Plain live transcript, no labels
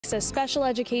6, a special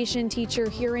education teacher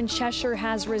here in Cheshire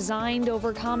has resigned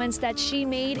over comments that she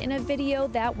made in a video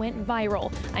that went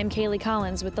viral. I'm Kaylee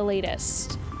Collins with the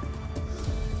latest.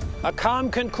 A calm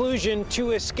conclusion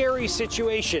to a scary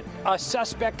situation, a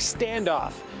suspect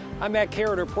standoff. I'm Matt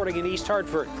Carrot reporting in East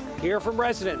Hartford. Hear from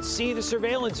residents, see the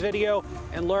surveillance video,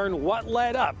 and learn what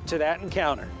led up to that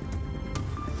encounter.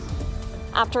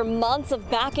 After months of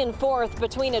back and forth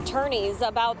between attorneys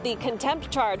about the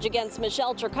contempt charge against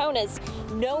Michelle Troconis,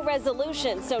 no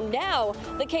resolution. So now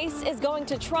the case is going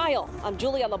to trial. I'm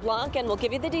Julia LeBlanc, and we'll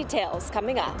give you the details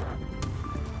coming up.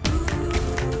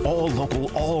 All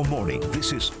local, all morning.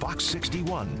 This is Fox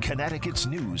 61, Connecticut's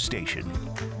news station.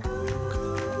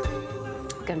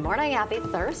 Good morning. Happy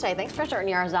Thursday. Thanks for starting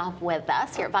yours off with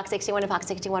us here at Fox 61 and Fox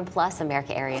 61 Plus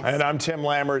America Areas. And I'm Tim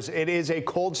Lammers. It is a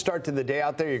cold start to the day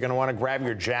out there. You're going to want to grab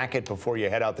your jacket before you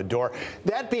head out the door.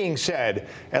 That being said,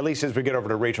 at least as we get over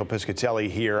to Rachel Piscatelli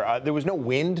here, there was no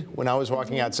wind when I was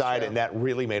walking outside, and that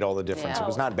really made all the difference. Yeah. It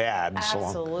was not bad.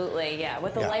 Absolutely, yeah.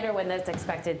 With the lighter wind that's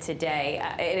expected today,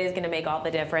 it is going to make all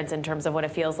the difference in terms of what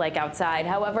it feels like outside.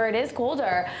 However, it is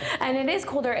colder, and it is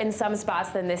colder in some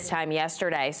spots than this time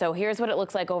yesterday. So here's what it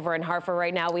looks like over in Hartford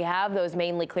right now. We have those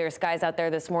mainly clear skies out there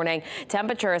this morning.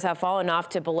 Temperatures have fallen off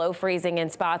to below freezing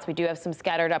in spots. We do have some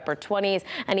scattered upper 20s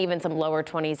and even some lower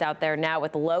 20s out there now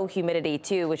with low humidity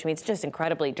too, which means just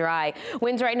incredibly dry.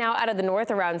 Winds right now out of the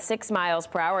north around 6 miles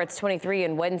per hour. It's 23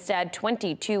 in Winstead,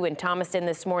 22 in Thomaston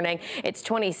this morning. It's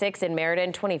 26 in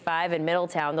Meriden, 25 in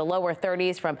Middletown. The lower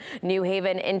 30s from New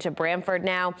Haven into Bramford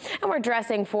now. And we're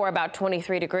dressing for about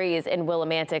 23 degrees in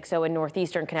Willimantic. So in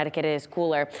northeastern Connecticut, it is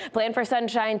cooler. Plan for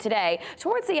sunshine today.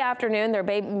 Towards the afternoon, there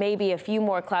may be a few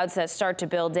more clouds that start to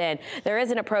build in. There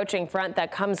is an approaching front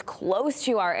that comes close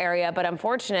to our area, but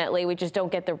unfortunately, we just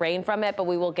don't get the rain from it, but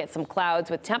we will get some clouds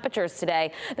with temperatures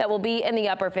today that will be in the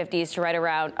upper 50s to right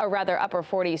around, or rather upper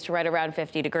 40s to right around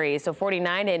 50 degrees. So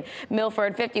 49 in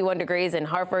Milford, 51 degrees in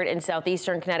Hartford and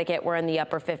southeastern Connecticut. We're in the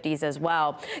upper 50s as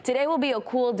well. Today will be a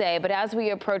cool day, but as we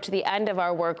approach the end of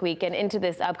our work week and into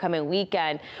this upcoming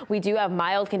weekend, we do have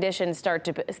mild conditions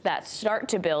that start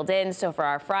to build in. So for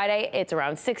our Friday, it's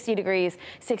around 60 degrees,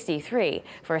 63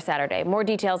 for Saturday. More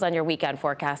details on your weekend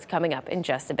forecast coming up in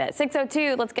just a bit.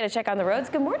 6:02, let's get a check on the roads.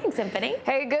 Good morning, Symphony.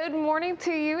 Hey, good morning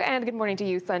to you, and good morning to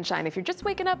you, Sunshine. If you're just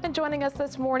waking up and joining us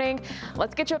this morning,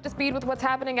 let's get you up to speed with what's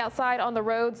happening outside on the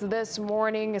roads this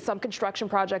morning. Some construction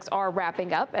projects are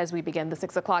wrapping up as we begin the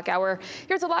 6 o'clock hour.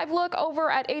 Here's a live look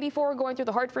over at 84 going through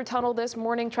the Hartford Tunnel this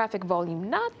morning. Traffic volume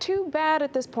not too bad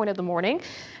at this point of the morning.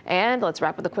 And let's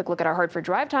wrap with a quick look at our Hartford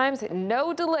drive times.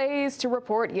 No delays to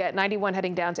report yet. 91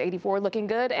 heading down to 84 looking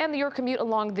good, and your commute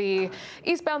along the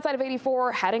eastbound side of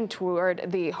 84 heading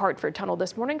toward the Hartford Tunnel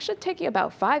this morning should take you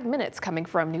about 5 minutes coming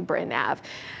from New Britain Ave.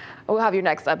 We'll have your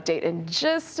next update in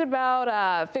just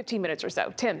about 15 minutes or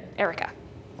so. Tim, Erica.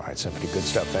 All right, Symphony, good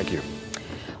stuff. Thank you.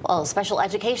 Well, a special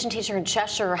education teacher in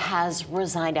Cheshire has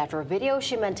resigned after a video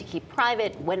she meant to keep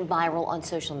private went viral on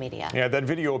social media. Yeah, that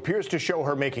video appears to show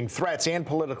her making threats and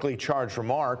politically charged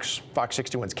remarks. Fox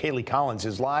 61's Kaylee Collins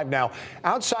is live now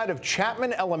outside of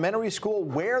Chapman Elementary School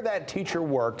where that teacher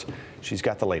worked. She's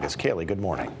got the latest. Kaylee, good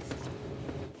morning.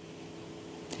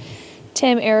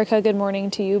 Tim, Erica, good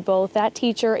morning to you both. That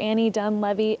teacher, Annie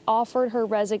Dunleavy, offered her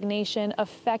resignation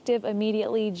effective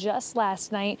immediately just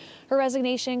last night. Her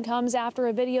resignation comes after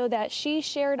a video that she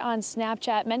shared on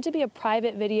Snapchat, meant to be a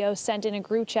private video sent in a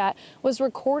group chat, was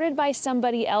recorded by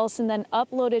somebody else and then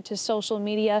uploaded to social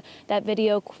media. That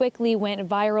video quickly went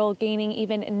viral, gaining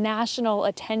even national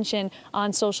attention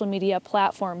on social media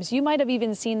platforms. You might have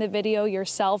even seen the video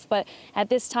yourself, but at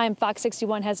this time, Fox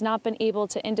 61 has not been able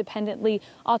to independently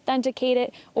authenticate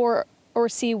it or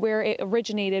see where it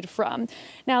originated from.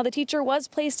 Now, the teacher was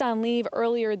placed on leave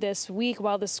earlier this week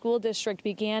while the school district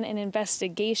began an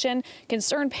investigation.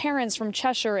 Concerned parents from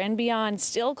Cheshire and beyond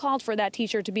still called for that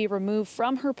teacher to be removed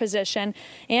from her position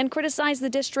and criticized the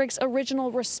district's original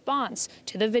response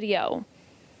to the video.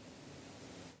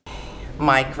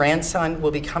 My grandson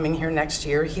will be coming here next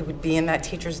year. He would be in that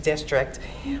teacher's district.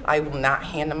 I will not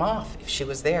hand him off if she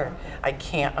was there. I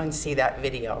can't unsee that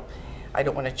video. I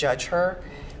don't want to judge her.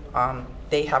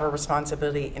 They have a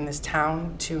responsibility in this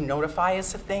town to notify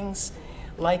us of things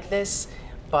like this,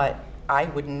 but I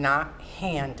would not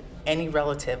hand any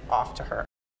relative off to her.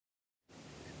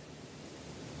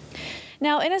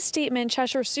 Now, in a statement,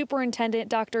 Cheshire Superintendent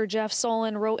Dr. Jeff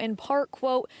Solon wrote in part,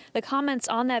 quote, "The comments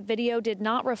on that video did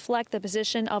not reflect the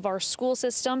position of our school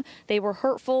system. They were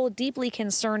hurtful, deeply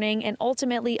concerning, and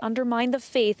ultimately undermined the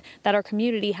faith that our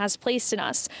community has placed in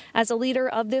us. As a leader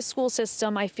of this school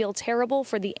system, I feel terrible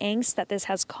for the angst that this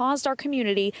has caused our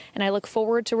community, and I look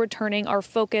forward to returning our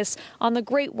focus on the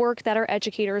great work that our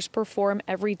educators perform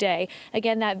every day."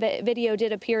 Again, that video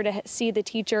did appear to see the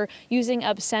teacher using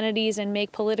obscenities and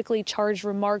make politically charged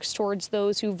remarks towards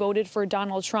those who voted for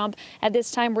Donald Trump. At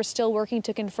this time, we're still working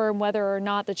to confirm whether or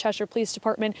not the Cheshire Police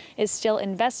Department is still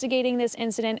investigating this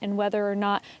incident and whether or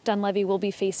not Dunleavy will be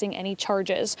facing any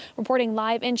charges. Reporting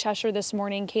live in Cheshire this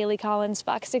morning, Kaylee Collins,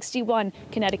 Fox 61,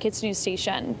 Connecticut's news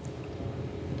station.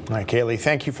 All right, Kaylee,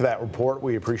 thank you for that report.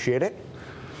 We appreciate it.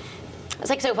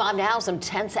 6:05 now, some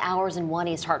tense hours in one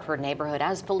East Hartford neighborhood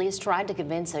as police tried to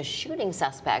convince a shooting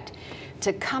suspect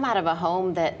to come out of a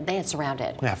home that they had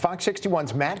surrounded. Now, Fox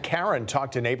 61's Matt Caron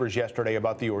talked to neighbors yesterday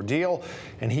about the ordeal,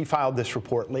 and he filed this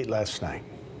report late last night.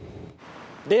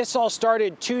 This all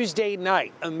started Tuesday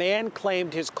night. A man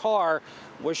claimed his car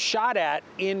was shot at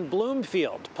in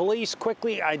Bloomfield. Police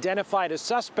quickly identified a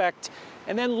suspect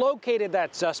and then located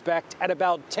that suspect at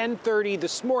about 10:30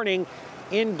 this morning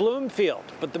in Bloomfield.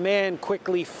 But the man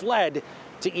quickly fled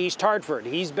to East Hartford.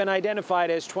 He's been identified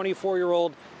as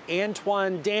 24-year-old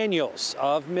Antoine Daniels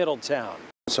of Middletown.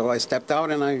 So I stepped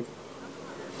out and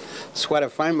that's what I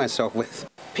find myself with.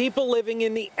 People living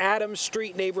in the Adams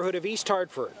Street neighborhood of East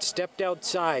Hartford stepped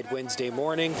outside Wednesday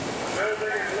morning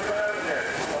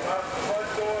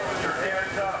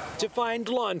to find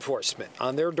law enforcement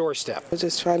on their doorstep. I was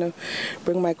just trying to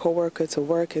bring my coworker to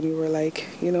work, and we were like,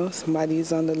 you know,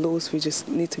 somebody's on the loose. We just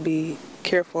need to be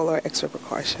careful or extra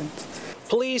precautions.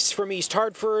 Police from East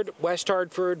Hartford, West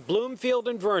Hartford, Bloomfield,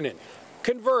 and Vernon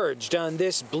converged on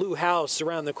this blue house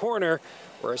around the corner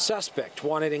where a suspect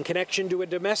wanted in connection to a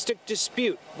domestic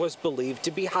dispute was believed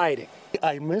to be hiding.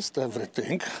 I missed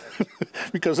everything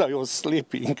because I was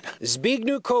sleeping.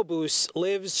 Zbigniew Kobus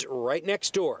lives right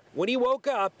next door. When he woke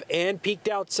up and peeked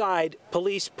outside,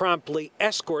 police promptly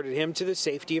escorted him to the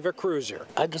safety of a cruiser.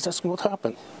 I just asked what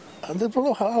happened. And the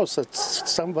blue house,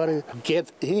 somebody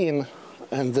get in,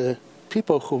 and the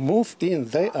people who move in,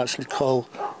 they actually call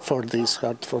for this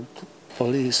Hartford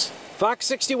police. Fox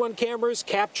 61 cameras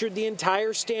captured the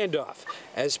entire standoff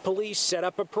as police set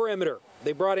up a perimeter.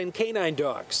 They brought in canine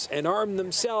dogs and armed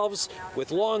themselves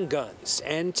with long guns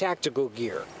and tactical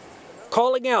gear.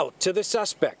 Calling out to the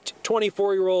suspect,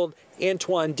 24-year-old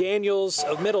Antoine Daniels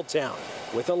of Middletown,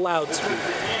 with a loudspeaker.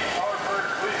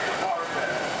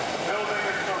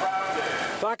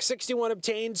 Fox 61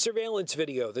 obtained surveillance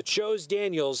video that shows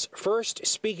Daniels first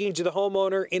speaking to the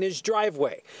homeowner in his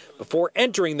driveway before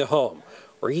entering the home,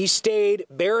 where he stayed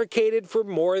barricaded for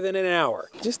more than an hour.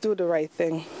 Just do the right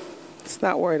thing. It's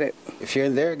not worth it. If you're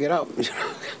in there, get out.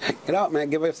 Get out, man.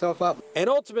 Give yourself up. And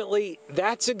ultimately,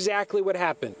 that's exactly what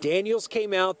happened. Daniels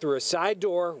came out through a side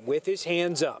door with his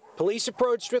hands up. Police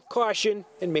approached with caution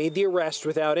and made the arrest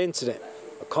without incident.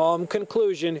 A calm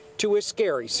conclusion to a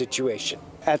scary situation.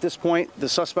 At this point, the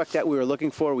suspect that we were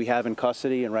looking for, we have in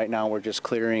custody, and right now we're just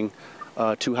clearing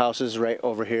 2 houses right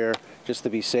over here just to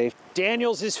be safe.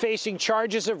 Daniels is facing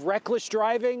charges of reckless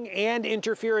driving and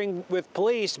interfering with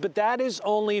police, but that is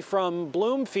only from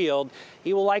Bloomfield.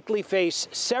 He will likely face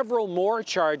several more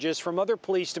charges from other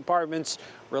police departments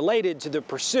related to the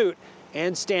pursuit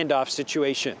and standoff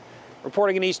situation.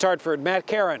 Reporting in East Hartford, Matt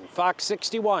Caron, Fox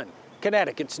 61,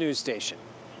 Connecticut's news station.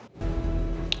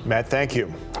 Matt, thank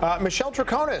you. Michelle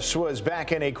Troconis was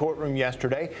back in a courtroom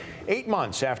yesterday, 8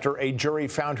 months after a jury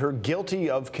found her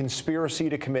guilty of conspiracy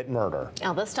to commit murder.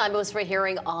 Now, this time it was for a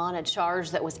hearing on a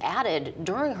charge that was added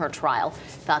during her trial.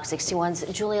 Fox 61's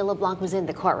Julia LeBlanc was in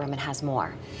the courtroom and has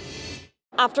more.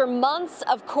 After months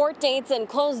of court dates and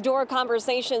closed-door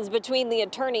conversations between the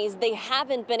attorneys, they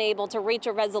haven't been able to reach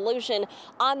a resolution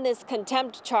on this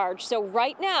contempt charge. So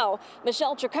right now,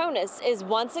 Michelle Troconis is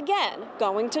once again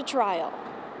going to trial.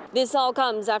 This all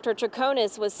comes after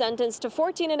Troconis was sentenced to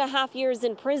 14.5 years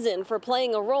in prison for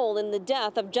playing a role in the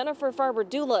death of Jennifer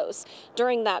Farber-Dulos.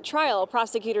 During that trial,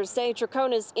 prosecutors say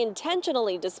Troconis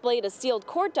intentionally displayed a sealed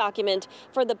court document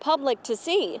for the public to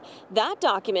see. That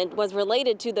document was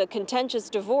related to the contentious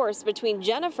divorce between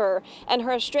Jennifer and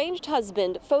her estranged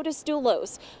husband, Fotis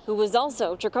Dulos, who was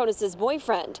also Troconis'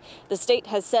 boyfriend. The state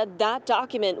has said that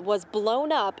document was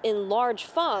blown up in large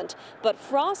font, but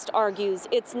Frost argues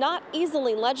it's not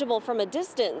easily legible from a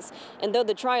distance. And though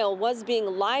the trial was being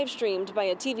live streamed by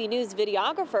a TV News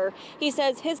videographer, he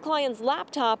says his client's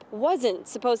laptop wasn't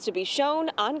supposed to be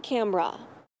shown on camera.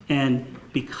 And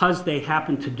because they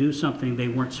happened to do something they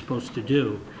weren't supposed to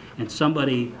do, and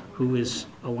somebody who is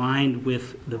aligned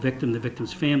with the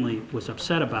victim's family was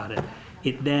upset about it,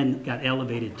 it then got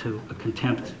elevated to a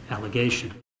contempt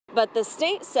allegation. But the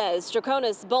state says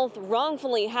Draconis both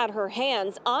wrongfully had her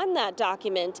hands on that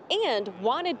document and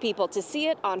wanted people to see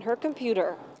it on her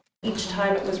computer. Each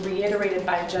time it was reiterated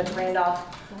by Judge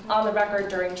Randolph on the record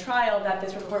during trial that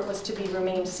this report was to be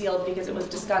remained sealed because it was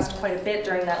discussed quite a bit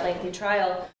during that lengthy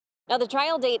trial. Now, the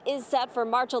trial date is set for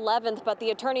March 11th, but the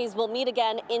attorneys will meet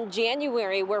again in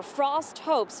January, where Frost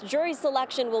hopes jury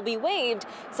selection will be waived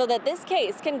so that this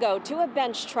case can go to a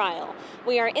bench trial.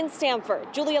 We are in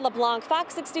Stamford. Julia LeBlanc,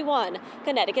 Fox 61,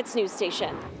 Connecticut's news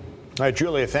station. All right,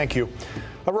 Julia, thank you.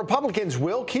 Republicans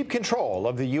will keep control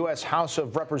of the U.S. House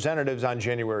of Representatives on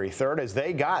January 3rd as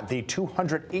they got the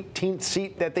 218th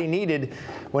seat that they needed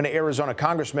when Arizona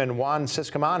Congressman Juan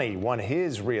Ciscomani won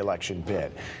his re-election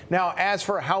bid. Now, as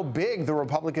for how big the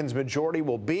Republicans' majority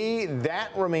will be,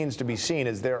 that remains to be seen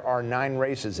as there are 9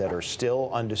 races that are still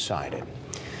undecided.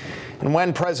 And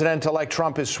when President-elect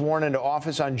Trump is sworn into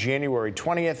office on January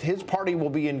 20th, his party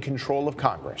will be in control of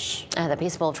Congress. The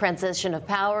peaceful transition of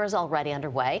power is already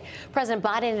underway. President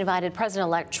Biden invited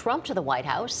President-elect Trump to the White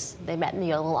House. They met in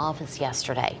the Oval Office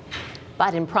yesterday.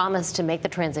 Biden promised to make the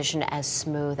transition as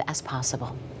smooth as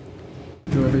possible.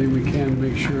 Do everything we can to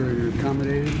make sure you're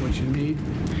accommodated, what you need,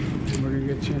 and we're going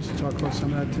to get a chance to talk about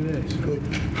some of that today. So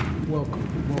good. Welcome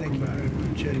Thank you back. very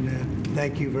much, and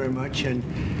thank you very much. And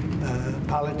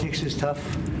politics is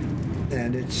tough,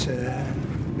 and it's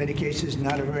in many cases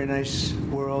not a very nice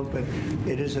world, but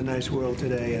it is a nice world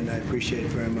today, and I appreciate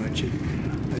it very much.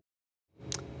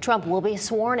 Trump will be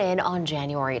sworn in on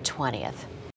January 20th.